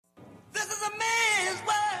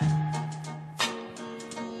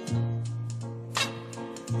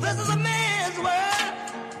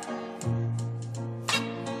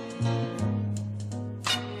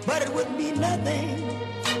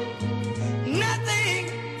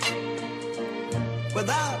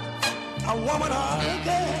without a woman or a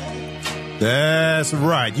girl. That's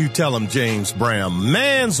right. You tell him, James Brown.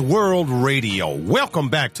 Man's World Radio. Welcome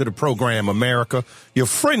back to the program, America. Your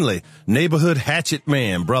friendly neighborhood hatchet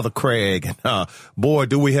man, Brother Craig. Boy,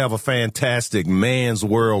 do we have a fantastic Man's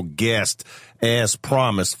World guest. As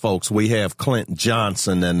promised, folks, we have Clint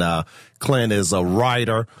Johnson, and Clint is a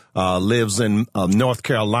writer, lives in North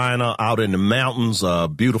Carolina, out in the mountains,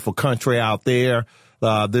 beautiful country out there.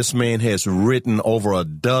 This man has written over a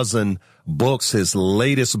dozen books. His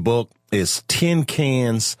latest book is Tin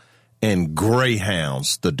Cans and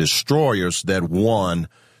Greyhounds, the destroyers that won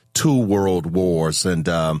 2 world wars. And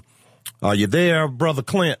are you there, Brother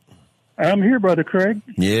Clint? I'm here, Brother Craig.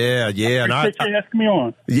 Yeah. I appreciate you asking me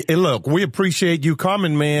on. Look, we appreciate you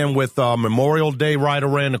coming, man, with Memorial Day right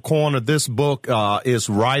around the corner. This book is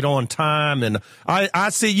right on time. And I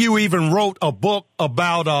see you even wrote a book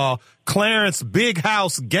about Clarence Big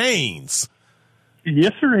House Gaines.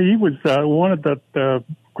 Yes, sir. He was one of the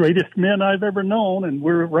greatest men I've ever known, and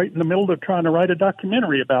we're right in the middle of trying to write a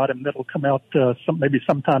documentary about him that'll come out maybe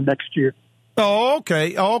sometime next year. Oh,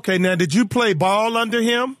 okay. Now, did you play ball under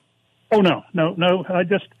him? Oh, no. I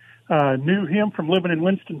just knew him from living in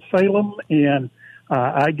Winston-Salem, and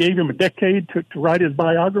I gave him a decade to write his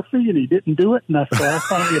biography, and he didn't do it. And I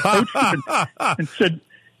finally approached him and said,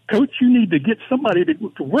 Coach, you need to get somebody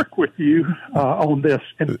to work with you on this.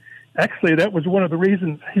 And actually, that was one of the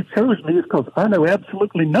reasons he chose me, is because I know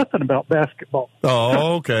absolutely nothing about basketball.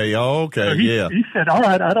 Oh, okay. So he said, all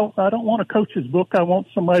right, I don't want to coach his book. I want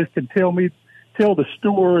somebody who can tell the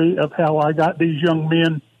story of how I got these young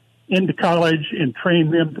men into college and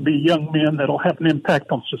train them to be young men that'll have an impact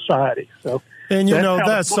on society. So, and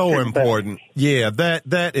that's so important. Yeah,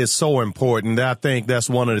 that is so important. I think that's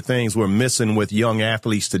one of the things we're missing with young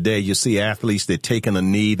athletes today. You see athletes, they're taking a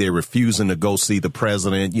knee, they're refusing to go see the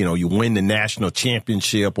president. You win the national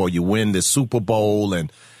championship or you win the Super Bowl, and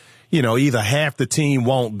either half the team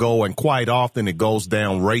won't go, and quite often it goes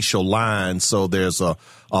down racial lines. So there's a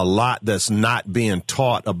lot that's not being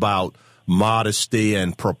taught about modesty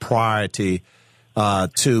and propriety,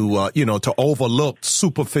 to overlook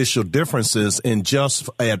superficial differences and just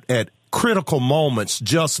at critical moments,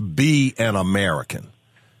 just be an American.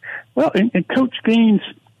 Well, and Coach Gaines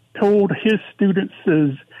told his students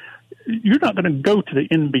is, you're not going to go to the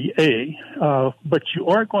NBA, but you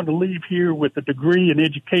are going to leave here with a degree in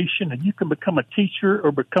education, and you can become a teacher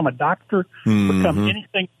or become a doctor, become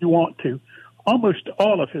anything you want to. Almost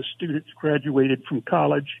all of his students graduated from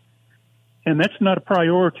college. And that's not a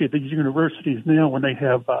priority at these universities now when they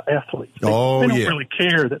have athletes. They don't really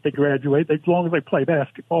care that they graduate as long as they play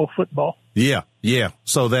basketball, football. Yeah.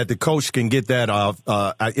 So that the coach can get that off.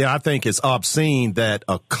 I think it's obscene that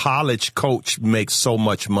a college coach makes so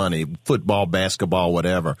much money, football, basketball,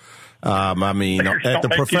 whatever. At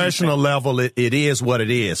the professional level, it is what it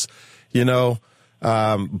is, but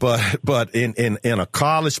in a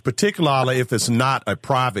college, particularly if it's not a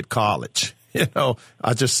private college.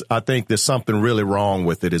 I think there's something really wrong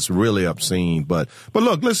with it. It's really obscene. But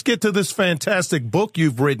look, let's get to this fantastic book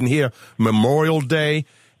you've written here, Memorial Day.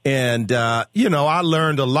 And, I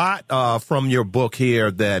learned a lot from your book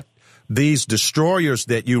here that these destroyers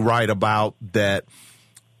that you write about, that,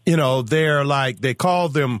 they call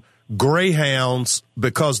them greyhounds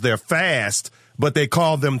because they're fast, but they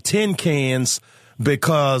call them tin cans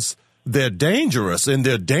because they're dangerous, and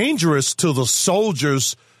they're dangerous to the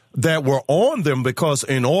soldiers that were on them, because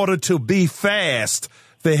in order to be fast,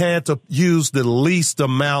 they had to use the least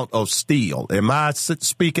amount of steel. Am I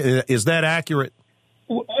speaking? Is that accurate?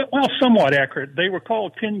 Well, somewhat accurate. They were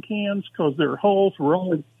called tin cans because their hulls were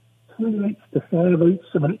only 3/8 to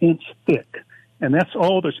 5/8 of an inch thick. And that's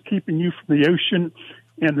all that's keeping you from the ocean.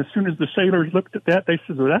 And as soon as the sailors looked at that, they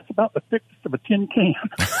said, well, that's about the thickness of a tin can.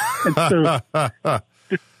 And so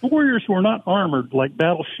destroyers were not armored like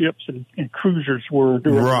battleships and cruisers were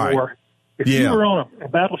during the war. If you were on a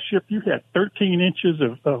battleship, you had 13 inches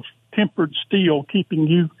of tempered steel keeping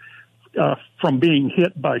you from being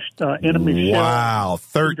hit by enemy shells. Wow,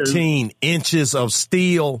 13 inches of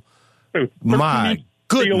steel. So my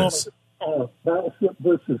goodness. Battleship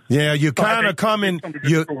versus you kind of come in.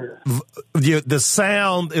 The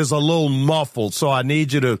sound is a little muffled, so I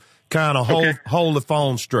need you to kind of hold the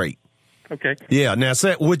phone straight. Okay. Yeah. Now,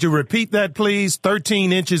 would you repeat that, please?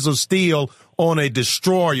 13 inches of steel on a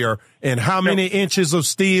destroyer, and how many inches of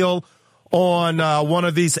steel on one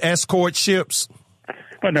of these escort ships?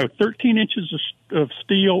 13 inches of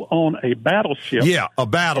steel on a battleship. Yeah, a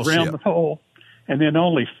battleship. Around the hull, and then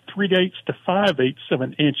only 3/8 to 5/8 of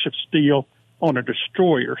an inch of steel on a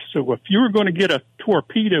destroyer. So if you were going to get a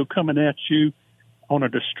torpedo coming at you on a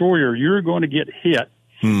destroyer, you're going to get hit,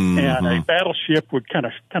 and a battleship would kind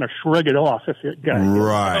of shrug it off if it got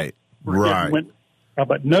hit. Right.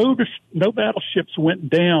 But no battleships went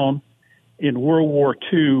down in World War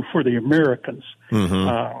II for the Americans.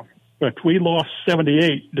 But we lost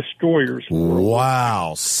 78 destroyers.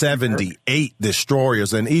 Wow, 78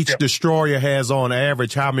 destroyers. And each destroyer has, on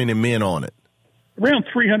average, how many men on it? Around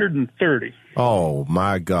 330. Oh,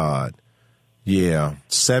 my God. Yeah,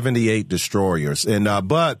 78 destroyers. And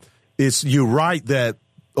but you're right that,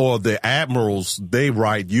 or the admirals, they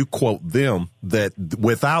write, you quote them, that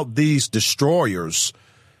without these destroyers,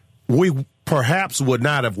 we perhaps would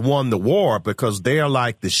not have won the war, because they're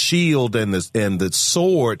like the shield and the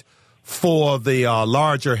sword for the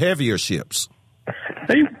larger, heavier ships.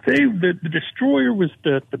 The destroyer was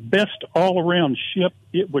the best all-around ship.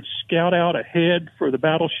 It would scout out ahead for the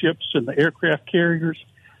battleships and the aircraft carriers.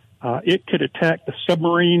 It could attack the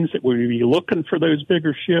submarines that would be looking for those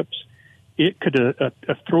bigger ships. It could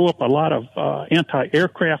throw up a lot of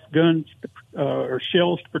anti-aircraft guns or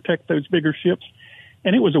shells to protect those bigger ships.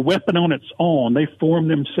 And it was a weapon on its own. They formed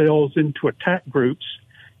themselves into attack groups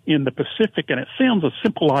in the Pacific, and it sounds a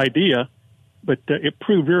simple idea, but it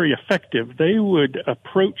proved very effective. They would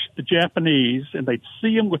approach the Japanese, and they'd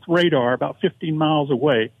see them with radar about 15 miles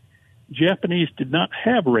away. Japanese did not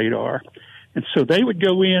have radar, and so they would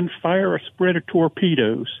go in, fire a spread of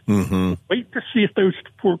torpedoes, wait to see if those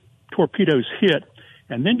torpedoes hit,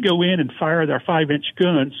 and then go in and fire their 5-inch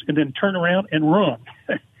guns, and then turn around and run.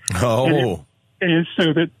 And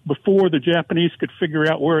so that before the Japanese could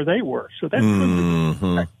figure out where they were. So that's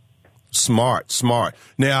smart.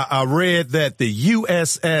 Now, I read that the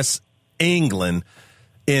USS England,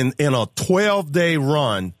 in a 12-day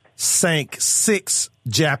run, sank 6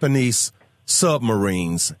 Japanese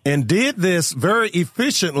submarines, and did this very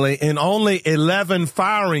efficiently in only 11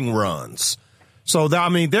 firing runs. So,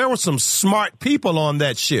 there were some smart people on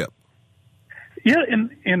that ship. Yeah,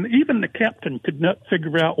 and even the captain could not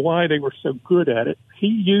figure out why they were so good at it. He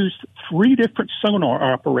used 3 different sonar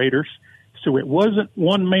operators, so it wasn't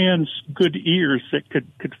one man's good ears that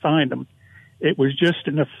could find them. It was just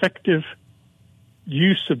an effective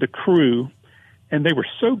use of the crew, and they were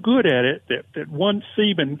so good at it that one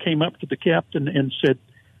seaman came up to the captain and said,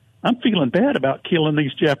 "I'm feeling bad about killing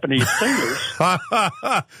these Japanese sailors."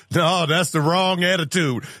 No, that's the wrong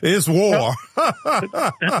attitude. It's war.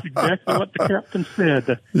 That's exactly what the captain said.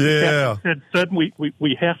 The captain said, "Son, we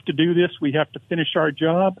have to do this. We have to finish our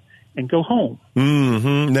job and go home."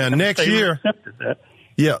 Now, next year, accepted that.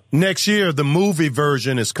 Yeah, next year the movie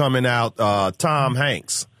version is coming out. Tom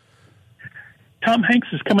Hanks. Tom Hanks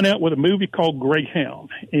is coming out with a movie called Greyhound,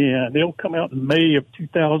 and it'll come out in May of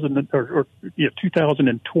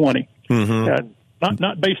 2020.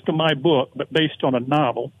 Not based on my book, but based on a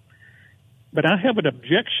novel. But I have an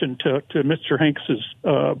objection to Mr. Hanks's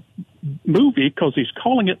movie, because he's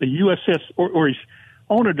calling it the USS, or he's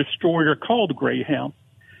on a destroyer called Greyhound.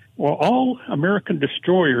 Well, all American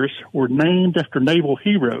destroyers were named after naval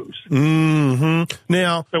heroes.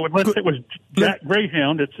 Now, so unless it was Jack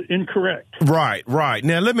Greyhound, it's incorrect. Right.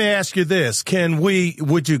 Now, let me ask you this: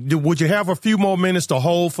 would you have a few more minutes to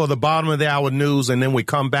hold for the bottom of the hour news, and then we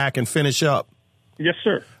come back and finish up? Yes,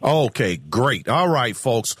 sir. Okay, great. All right,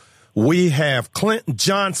 folks. We have Clint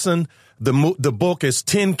Johnson. The book is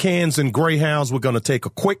Tin Cans and Greyhounds. We're going to take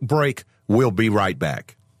a quick break. We'll be right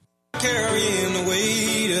back. Carrying the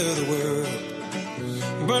weight of the world,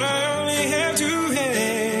 but I only have 2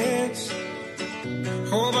 hands.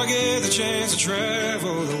 Hope I get the chance to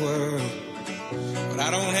travel the world, but I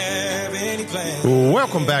don't have any plans.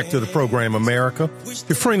 Welcome back to the program, America.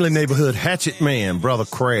 Your friendly neighborhood hatchet man, Brother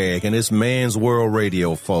Craig, and it's Man's World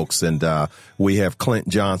Radio, folks. And we have Clint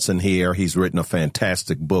Johnson here. He's written a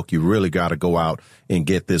fantastic book. You really got to go out and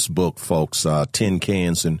get this book, folks. Tin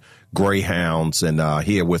Cans and Greyhounds, and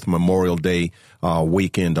here with Memorial Day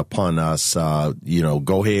weekend upon us,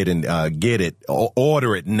 go ahead and get it.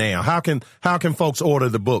 Order it now. How can folks order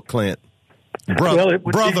the book, Clint? Brother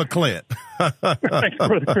Clint. Thanks,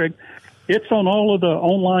 Brother Craig. It's on all of the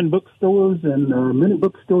online bookstores, and many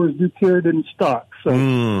bookstores do carry it in stock, so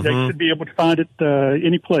they should be able to find it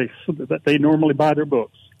any place that they normally buy their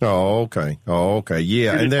books. Oh, okay.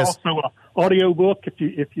 Yeah, and there's also an audio book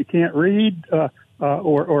if you can't read.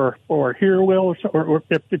 Or hear well, or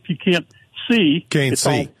if you can't see,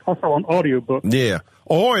 also on audiobook. Yeah.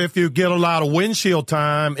 Or if you get a lot of windshield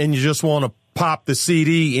time and you just want to pop the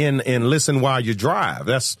CD in and listen while you drive.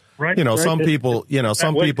 That's right. Some people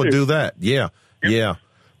do that. Yeah. Yep. Yeah.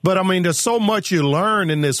 But there's so much you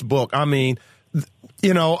learn in this book. About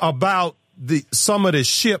some of the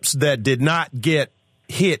ships that did not get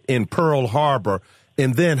hit in Pearl Harbor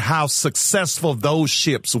and then how successful those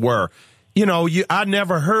ships were. You know, I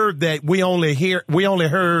never heard that. We only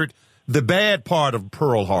heard the bad part of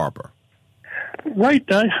Pearl Harbor. Right.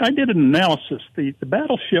 I did an analysis. The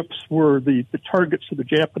battleships were the targets of the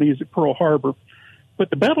Japanese at Pearl Harbor, but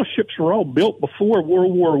the battleships were all built before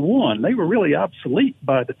World War I. They were really obsolete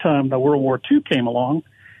by the time the World War II came along.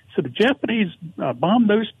 So the Japanese bombed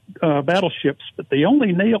those battleships, but they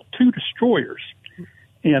only nailed 2 destroyers.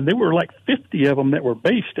 And there were like 50 of them that were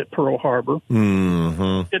based at Pearl Harbor.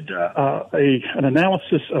 Mm-hmm. Did an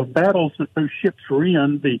analysis of battles that those ships were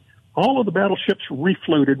in. All of the battleships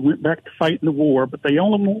refloated, went back to fight in the war, but they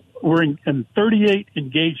only were in 38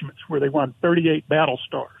 engagements where they won 38 battle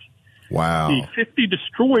stars. Wow. The 50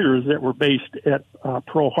 destroyers that were based at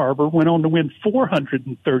Pearl Harbor went on to win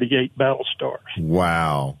 438 battle stars.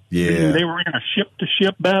 Wow. Yeah. They were in a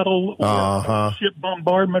ship-to-ship battle or a ship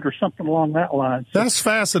bombardment or something along that line. So that's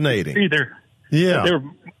fascinating. Either. Yeah. They were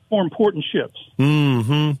more important ships.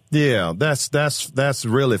 Mm-hmm. Yeah, that's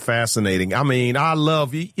really fascinating. I mean, I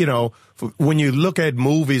love, you know, when you look at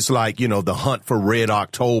movies like, you know, The Hunt for Red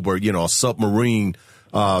October, you know, a submarine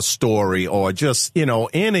story, or just, you know,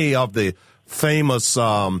 any of the famous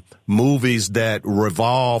movies that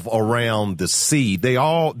revolve around the sea, they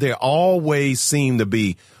always seem to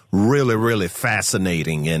be really, really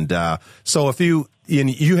fascinating. And so if you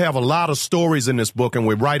have a lot of stories in this book, and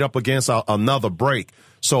we're right up against another break.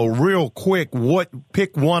 So real quick,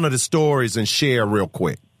 pick one of the stories and share real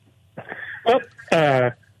quick. Well,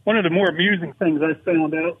 one of the more amusing things I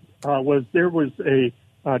found out was there was a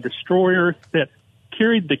destroyer that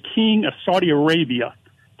carried the king of Saudi Arabia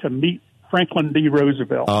to meet Franklin D.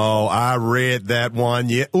 Roosevelt. Oh, I read that one.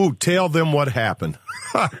 Yeah. Ooh, tell them what happened.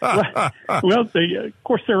 Well, of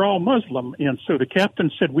course, they're all Muslim, and so the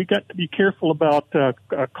captain said, we got to be careful about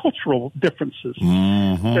cultural differences.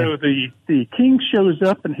 Mm-hmm. So the king shows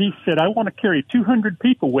up, and he said, I want to carry 200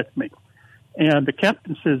 people with me. And the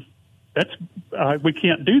captain says, we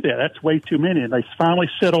can't do that. That's way too many. And they finally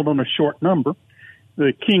settled on a short number.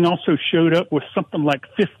 The king also showed up with something like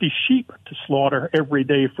 50 sheep to slaughter every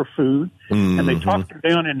day for food. Mm-hmm. And they talked him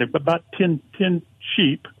down into about 10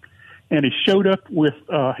 sheep. And he showed up with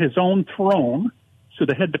his own throne. So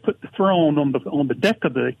they had to put the throne on the deck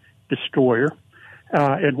of the destroyer.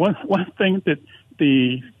 And one thing that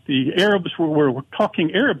the Arabs were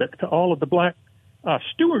talking Arabic to all of the black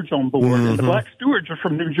stewards on board. Mm-hmm. And the black stewards are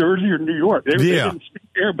from New Jersey or New York. They didn't speak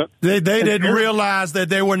Arabic. They didn't realize that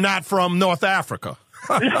they were not from North Africa.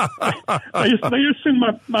 They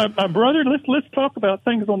assumed my brother, let's talk about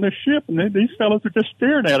things on this ship. And these fellows are just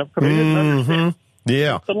staring at him because they didn't understand.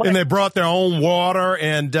 Yeah. And they brought their own water,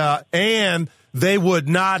 and they would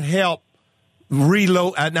not help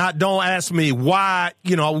reload. Don't ask me why.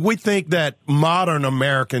 You know, we think that modern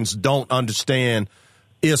Americans don't understand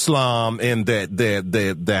Islam and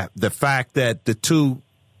the fact that the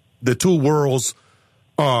two worlds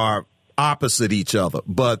are opposite each other.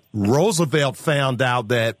 But Roosevelt found out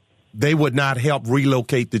that they would not help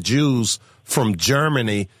relocate the Jews from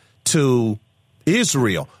Germany to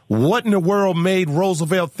Israel. What in the world made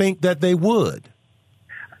Roosevelt think that they would?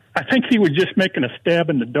 I think he was just making a stab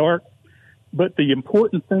in the dark. But the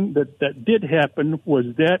important thing that did happen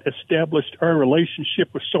was that established our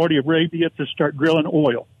relationship with Saudi Arabia to start drilling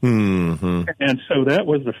oil. Mm-hmm. And so that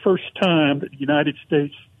was the first time that the United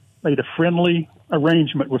States made a friendly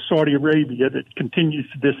arrangement with Saudi Arabia that continues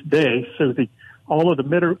to this day. So all of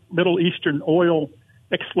the Middle Eastern oil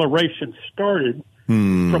exploration started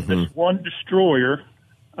from this one destroyer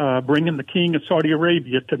bringing the king of Saudi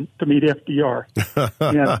Arabia to meet FDR.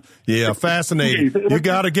 Yeah, fascinating. You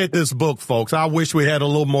got to get this book, folks. I wish we had a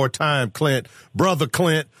little more time, Brother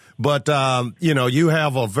Clint. But, you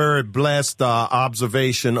have a very blessed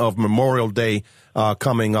observation of Memorial Day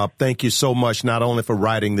coming up. Thank you so much, not only for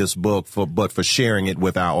writing this book, but for sharing it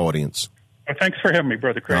with our audience. Well, thanks for having me,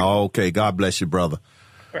 Brother Craig. Okay. God bless you, brother.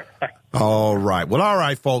 Bye. All right. Well, all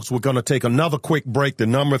right, folks, we're going to take another quick break. The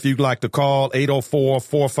number, if you'd like to call,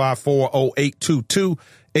 804-454-0822,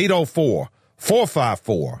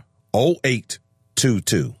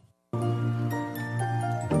 804-454-0822.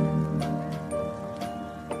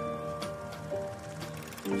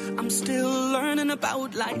 I'm still learning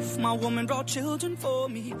about life. My woman brought children for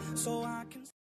me so I can